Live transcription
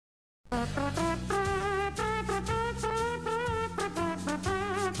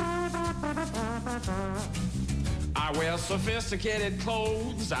I wear sophisticated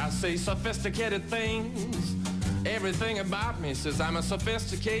clothes, I say sophisticated things. Everything about me says I'm a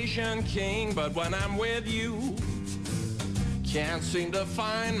sophistication king, but when I'm with you, can't seem to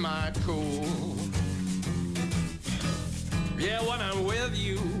find my cool. Yeah, when I'm with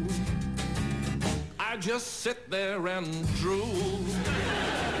you, I just sit there and drool.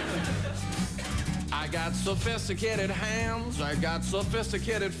 I got sophisticated hands, I got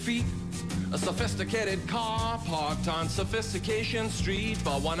sophisticated feet, a sophisticated car parked on Sophistication Street.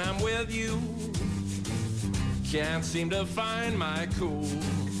 But when I'm with you, can't seem to find my cool.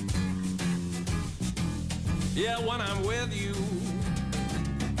 Yeah, when I'm with you,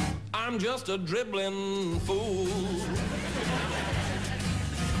 I'm just a dribbling fool.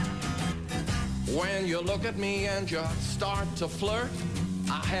 When you look at me and you start to flirt,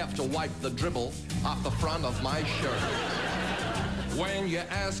 I have to wipe the dribble off the front of my shirt. When you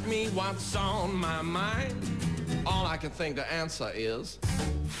ask me what's on my mind, all I can think to answer is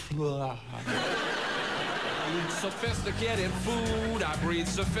fly. I eat sophisticated food, I breathe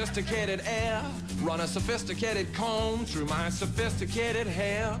sophisticated air, run a sophisticated comb through my sophisticated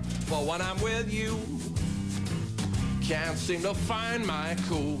hair. But when I'm with you, can't seem to find my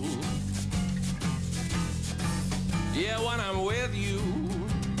cool. Yeah, when I'm with you,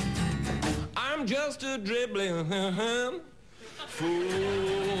 I'm just a dribbling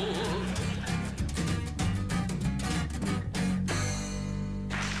fool.